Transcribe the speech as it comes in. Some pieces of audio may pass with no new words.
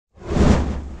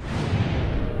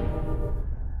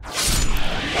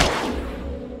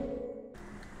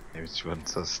She wasn't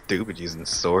so stupid using the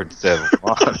sword instead of a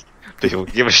wand. People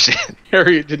give a shit.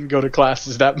 Harriet didn't go to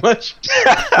classes that much.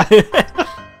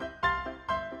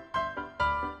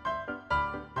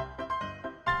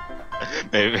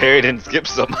 Maybe Harry didn't skip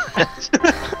so much.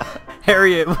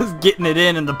 Harriet was getting it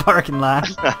in the parking lot.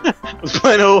 Was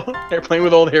playing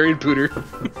with old Harry and Pooter.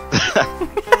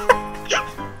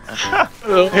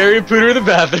 Harry and Pooter in the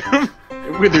bathroom.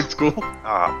 Withered school.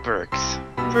 Aw, Burks.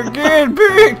 Forget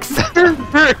Burks!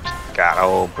 Got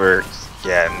old Burks.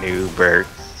 Got new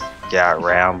Burks. Got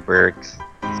round Burks.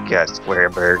 Got square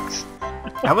Burks.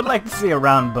 I would like to see a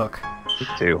round book. Me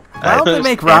too. Why don't they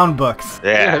make round books?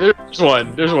 Yeah. There's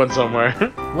one. There's one somewhere.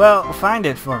 Well, find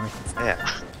it for me. Yeah.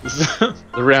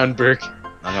 The round Burke.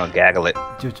 I'm gonna gaggle it.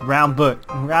 Just round book.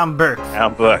 Round Burke.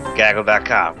 Round book.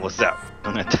 Gaggle.com. What's up?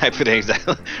 I'm gonna type it in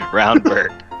exactly. Round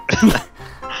Burke.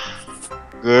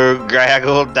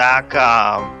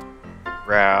 Gaggle.com.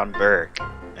 Round Burke.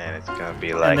 And it's gonna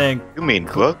be like, then, you mean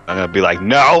book? I'm gonna be like,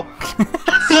 no!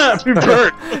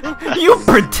 Burke. You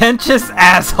pretentious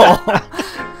asshole!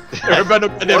 Everybody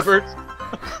know that Burke.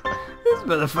 This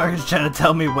motherfucker's trying to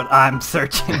tell me what I'm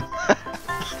searching.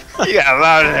 You got a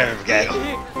lot of nerve, Gaggle.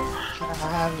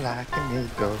 Fly like an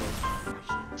eagle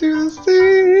to the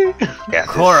sea. Yeah,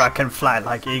 Cora can fly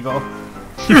like eagle.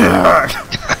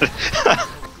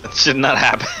 That should not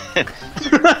happen.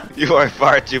 You are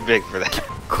far too big for that.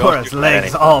 Cora's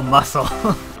legs all muscle.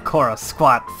 Cora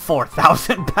squat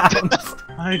 4,000 pounds.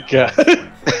 My god.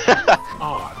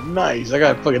 Oh, nice. I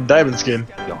got a fucking diamond skin.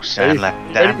 Don't shine like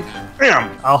that.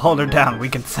 Bam! I'll hold her down. We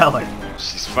can sell her.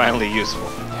 She's finally useful.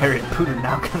 Harriet Pooter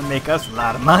now gonna make us a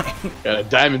lot of money. Got a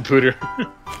diamond Pooter.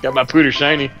 Got my Pooter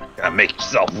shiny. Gotta make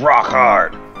yourself rock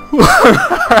hard.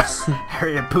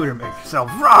 Harriet Pooter, make yourself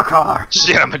rock hard.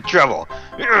 Shit, I'm in trouble.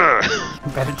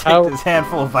 Better take this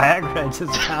handful of Viagra I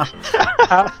just found.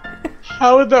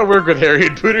 How would that work with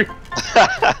Harriet Pooter?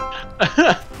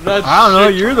 I don't know,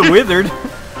 you're the wizard.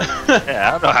 Yeah,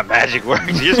 I don't know how magic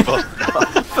works. You're supposed to know.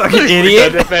 Fucking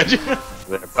idiot. Magic.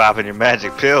 They're popping your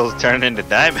magic pills, turning into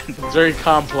diamonds. It's very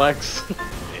complex.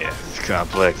 Yeah, it's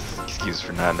complex. Excuse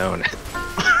for not knowing it.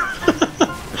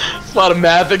 There's a lot of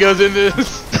math that goes into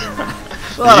this.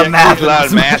 A lot of math. A lot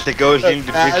of math that goes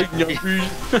into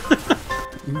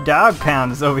Dog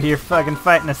Pound is over here fucking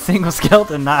fighting a single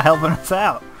skeleton, not helping us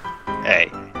out.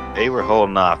 Hey, they were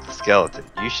holding off the skeleton.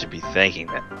 You should be thanking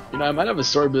them. You know, I might have a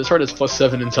sword, but this sword has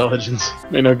 +7 intelligence.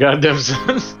 Made no goddamn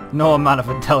sense. No amount of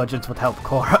intelligence would help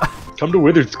Cora. Come to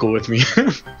Withered School with me.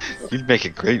 You'd make a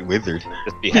great wizard.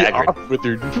 Just be Hagrid.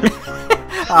 Withered.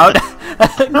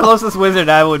 Closest wizard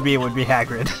I would be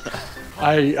Hagrid.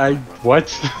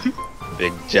 What?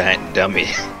 Big giant dummy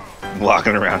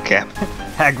walking around camp.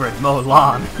 Hagrid mow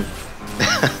lawn.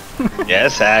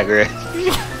 Yes, Hagrid.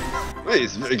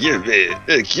 Please forgive me.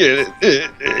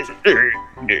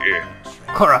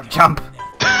 Cora, jump.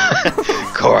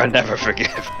 Cora never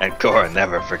forgive, and Cora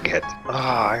never forget. Oh,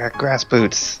 I got grass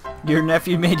boots. Your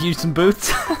nephew made you some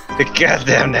boots? The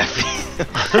goddamn nephew.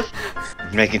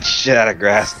 Making shit out of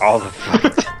grass all the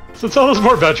fucking time. So tell us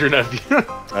more about your nephew.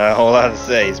 A whole lot to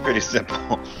say. He's pretty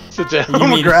simple. Sit down. You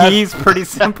mean grass. he's pretty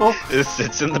simple? Just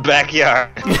sits in the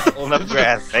backyard, holding up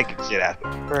grass, making shit out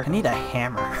of it. I need a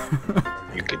hammer.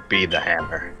 You could be the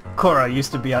hammer. Cora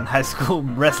used to be on high school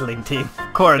wrestling team.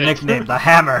 Cora nicknamed the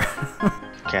Hammer.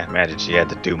 Can't imagine she had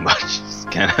to do much.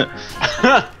 Just kind of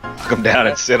come down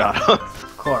and sit on him.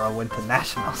 Cora went to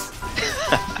nationals.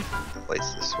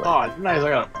 Place this way. Oh, nice. I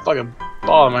got a fucking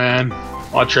ball, man.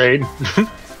 I'll trade.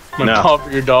 My No. doll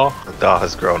for your doll. The doll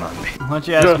has grown on me. Why don't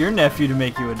you ask your nephew to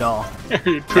make you a doll?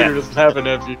 Harriet Pooter doesn't have a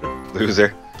nephew.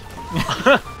 Loser.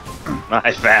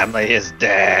 My family is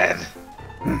dead.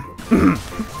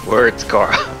 Words,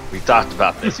 Cora. We talked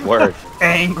about this. Word.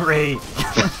 Angry.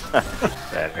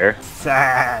 Better.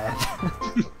 Sad.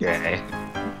 Okay.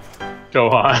 Go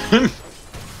on.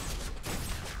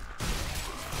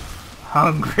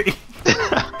 Hungry.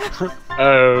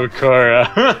 Oh,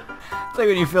 Cora. It's like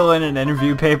when you fill in an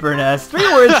interview paper and ask 3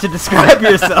 words to describe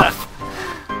yourself.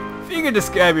 If you could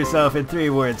describe yourself in 3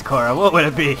 words, Cora, what would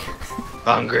it be?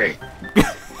 Hungry.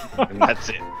 And that's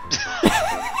it.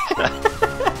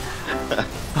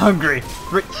 Hungry.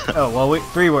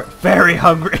 3 words. Very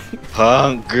hungry.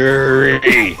 Hungry.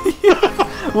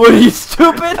 What are you,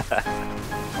 stupid?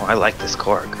 Oh, I like this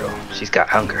Cora girl. She's got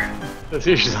hunger. Let's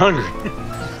see if she's hungry.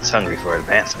 She's hungry for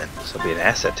advancement. She'll be an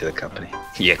asset to the company.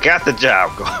 You got the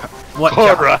job, Cora. What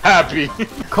Cora, job? happy.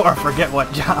 Cora, forget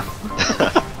what job.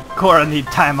 Cora need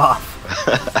time off.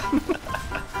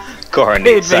 Cora Paid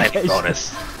needs signing vacation.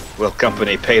 bonus. Will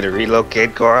company pay to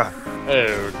relocate Cora?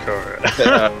 Oh, Cora.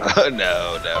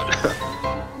 No.